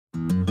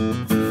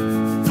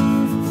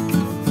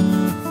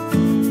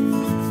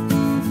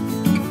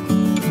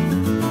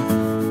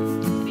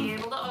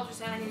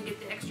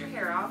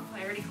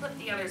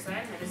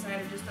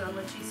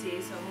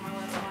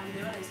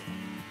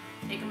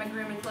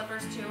grooming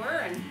clippers to her,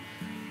 and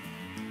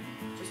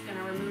just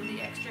gonna remove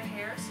the extra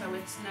hair so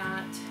it's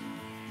not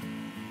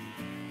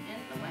in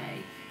the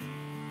way.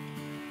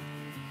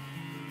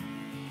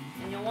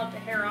 And you'll want the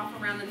hair off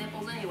around the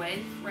nipples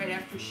anyway, right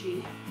after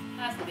she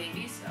has the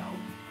baby, so.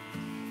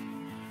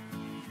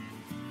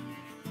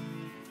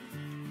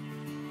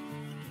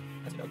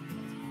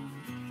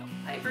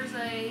 Piper's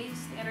a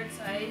standard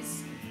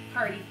size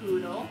party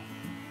poodle.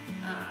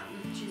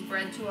 She's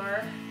bred to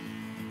our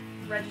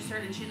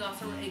registered, and she's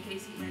also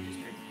AKC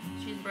registered.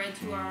 She's bred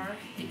to our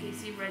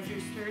AKC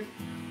registered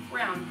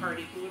brown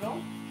party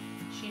poodle.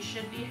 She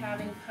should be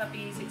having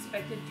puppies.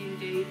 Expected due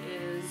date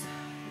is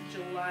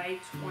July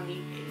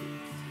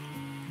 28th.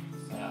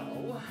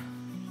 So,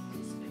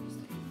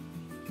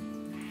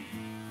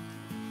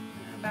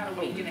 about a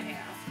week and a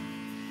half.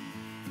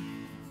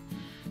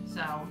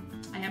 So,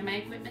 I have my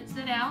equipment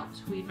set out.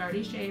 We've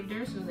already shaved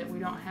her so that we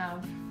don't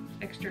have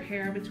extra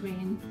hair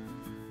between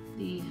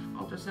the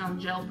ultrasound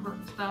gel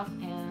stuff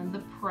and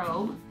the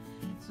probe,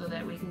 so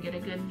that we can get a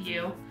good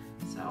view.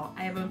 So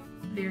I have a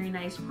very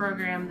nice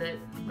program that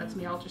lets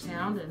me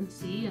ultrasound and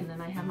see, and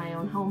then I have my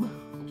own home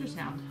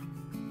ultrasound.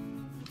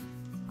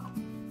 So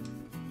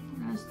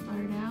we're gonna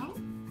start out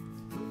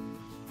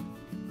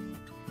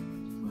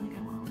like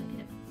I want to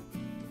get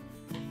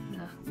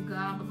the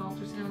gob of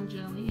ultrasound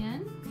jelly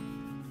in.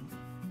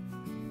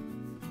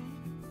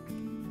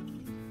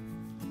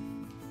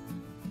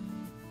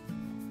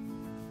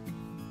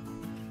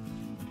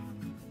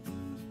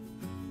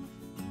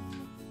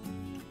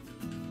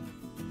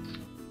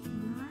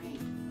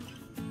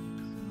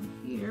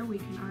 Here we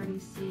can already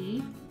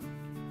see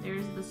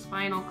there's the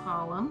spinal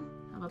column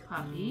of a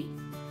puppy.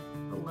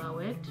 Below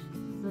it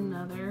is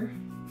another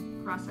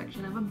cross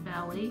section of a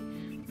belly.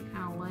 They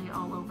kind of lay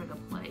all over the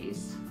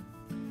place.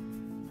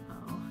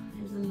 Oh,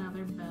 there's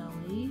another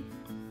belly.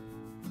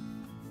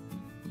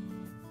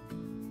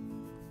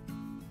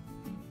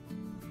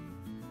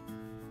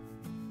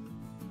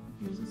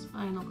 Here's a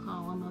spinal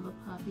column of a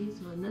puppy.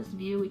 So in this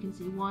view we can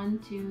see 1,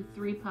 2,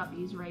 3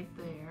 puppies right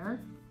there.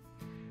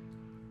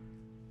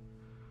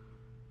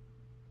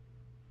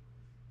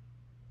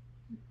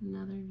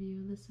 Another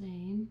view of the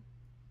same.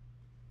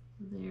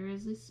 There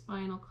is a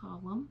spinal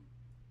column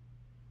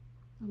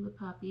of the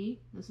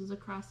puppy. This is a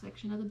cross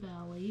section of the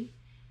belly,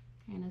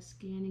 kind of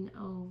scanning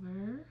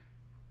over.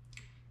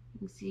 You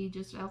can see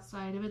just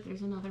outside of it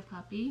there's another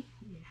puppy.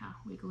 Yeah,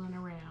 wiggling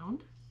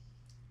around.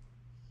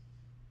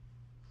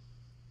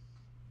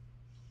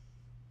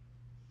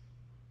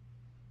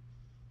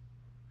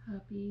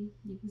 Puppy,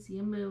 you can see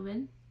him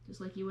moving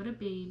just like you would a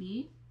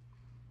baby.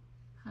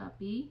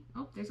 Puppy.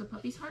 Oh, there's a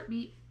puppy's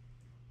heartbeat.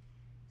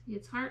 See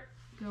its heart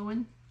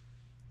going.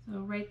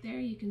 So right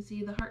there you can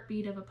see the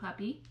heartbeat of a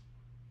puppy.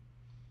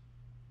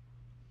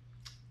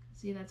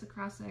 See, that's a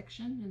cross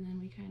section, and then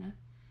we kind of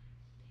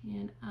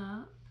pan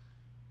up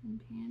and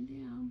pan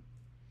down.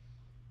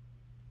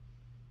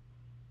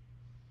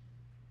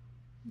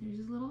 There's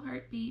his little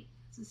heartbeat.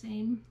 It's the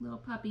same little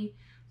puppy.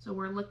 So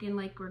we're looking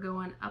like we're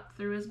going up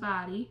through his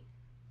body.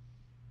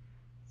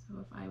 So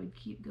if I would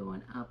keep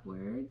going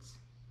upwards,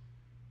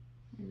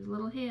 there's his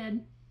little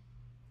head.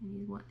 And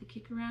you want to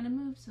kick around and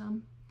move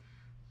some.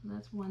 So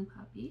that's one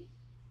puppy.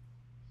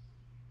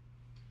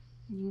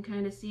 And you can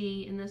kind of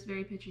see in this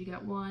very picture you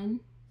got 1,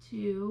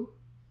 2,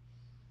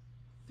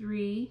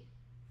 3,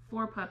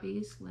 4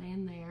 puppies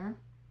laying there.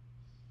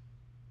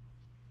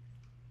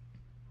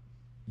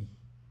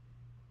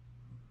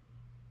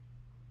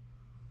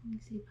 You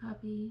see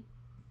puppy.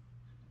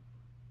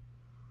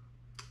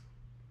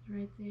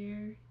 Right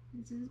there.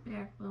 This is his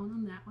backbone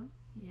on that one.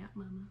 Yeah,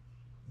 mama.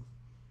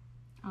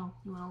 Oh,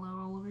 you want to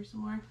roll over some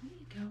more? There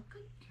you go.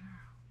 Good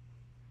girl.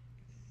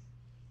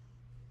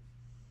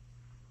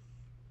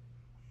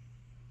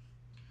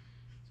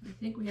 So I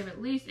think we have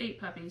at least 8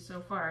 puppies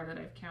so far that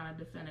I've counted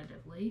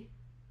definitively.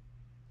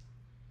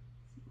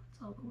 Let's see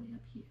what's all the way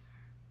up here.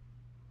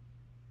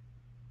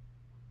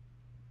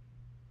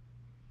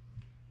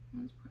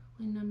 That's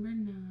probably number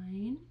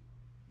 9.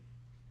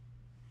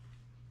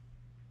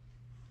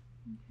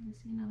 You can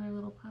see another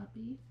little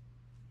puppy.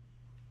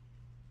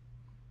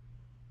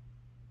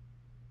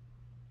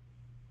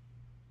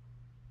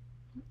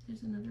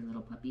 There's another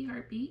little puppy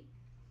heartbeat.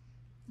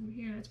 Over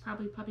here, that's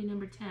probably puppy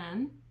number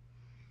 10.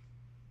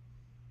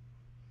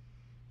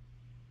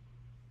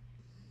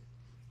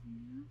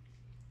 Yeah.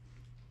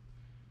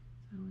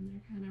 So when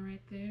they're kind of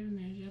right there, and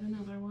there's yet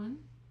another one.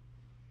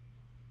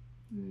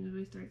 And as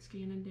we start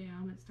scanning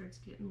down, it starts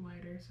getting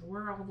wider. So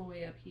we're all the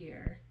way up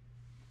here.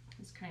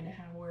 That's kind of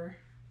how we're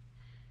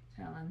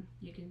telling.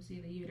 You can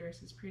see the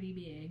uterus is pretty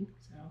big.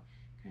 So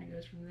it kind of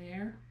goes from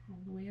there all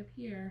the way up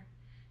here.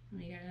 And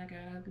we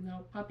got a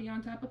little puppy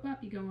on top of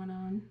puppy going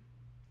on.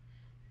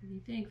 And you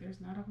think there's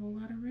not a whole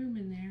lot of room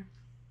in there.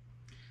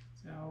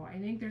 So I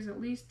think there's at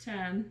least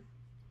 10.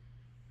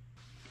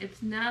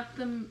 It's not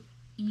the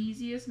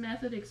easiest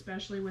method,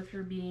 especially with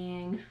her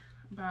being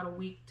about a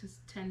week to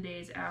 10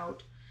 days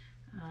out.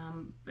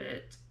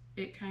 But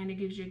it kind of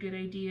gives you a good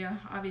idea.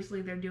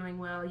 Obviously they're doing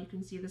well. You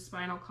can see the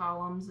spinal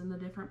columns and the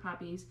different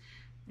puppies.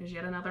 There's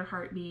yet another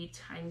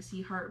heartbeat. I can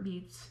see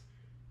heartbeats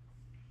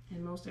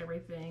in most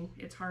everything.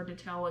 It's hard to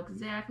tell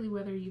exactly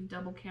whether you've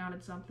double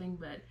counted something,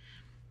 but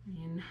I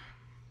mean,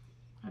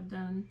 I've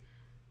done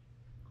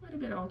quite a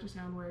bit of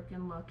ultrasound work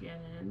and looking,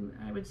 and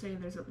I would say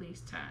there's at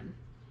least 10.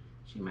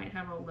 She might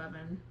have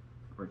 11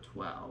 or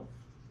 12,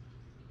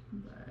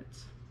 but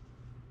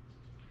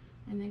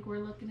I think we're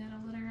looking at a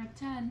litter of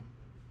 10.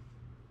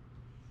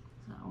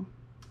 So,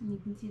 and you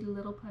can see the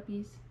little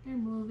puppies, they're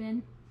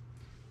moving.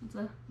 It's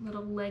a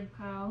little leg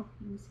pile.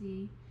 You can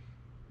see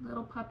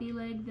little puppy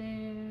leg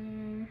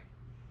there,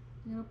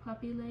 little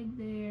puppy leg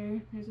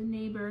there. There's a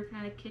neighbor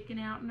kind of kicking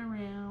out and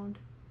around.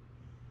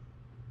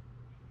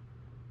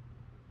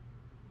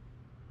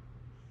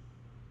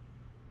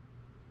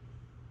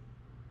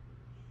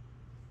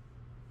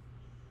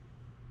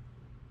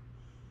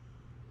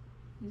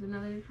 There's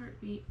another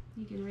heartbeat.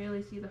 You can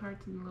really see the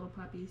hearts in the little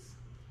puppies.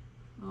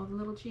 All the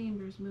little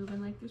chambers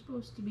moving like they're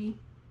supposed to be.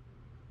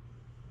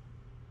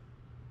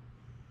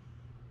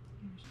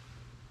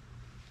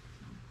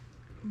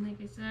 And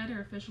like I said,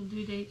 our official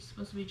due date is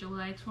supposed to be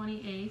July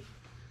 28th.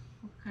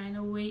 We'll kind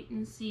of wait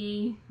and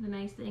see. The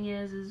nice thing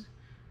is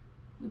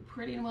we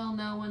pretty well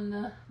know when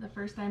the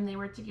first time they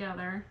were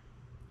together.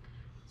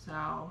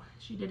 So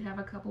she did have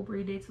a couple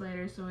breed dates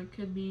later, so it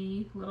could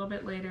be a little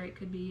bit later. It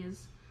could be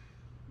as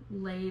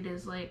late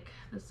as like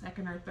the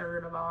 2nd or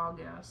 3rd of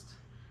August,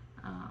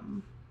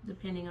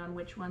 depending on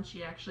which one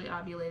she actually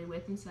ovulated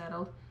with and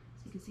settled.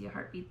 So you can see a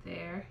heartbeat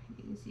there,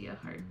 you can see a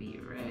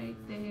heartbeat right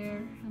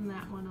there, and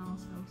that one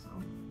also. So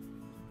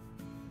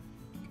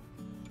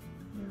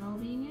they're all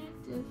being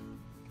active.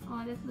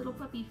 Oh, that's little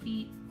puppy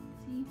feet.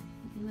 See, you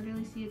can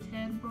literally see its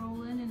head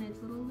rolling and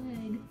its little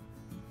leg.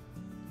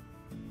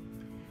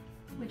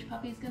 Which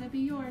puppy is going to be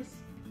yours?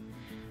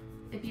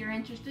 If you're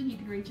interested, you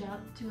can reach out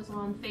to us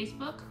on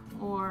Facebook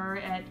or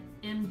at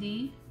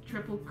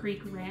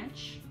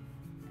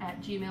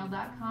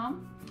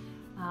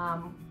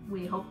mdtriplecreekranch@gmail.com.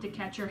 We hope to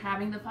catch her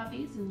having the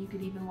puppies, and you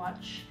could even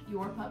watch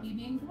your puppy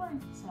being born.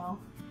 So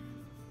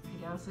I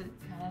guess it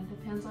kind of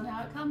depends on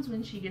how it comes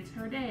when she gets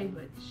her day,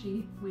 but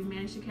we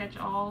managed to catch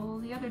all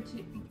the other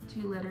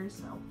two litters,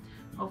 so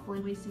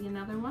hopefully we see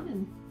another one,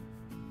 and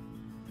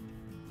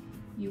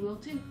you will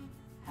too.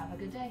 Have a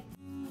good day.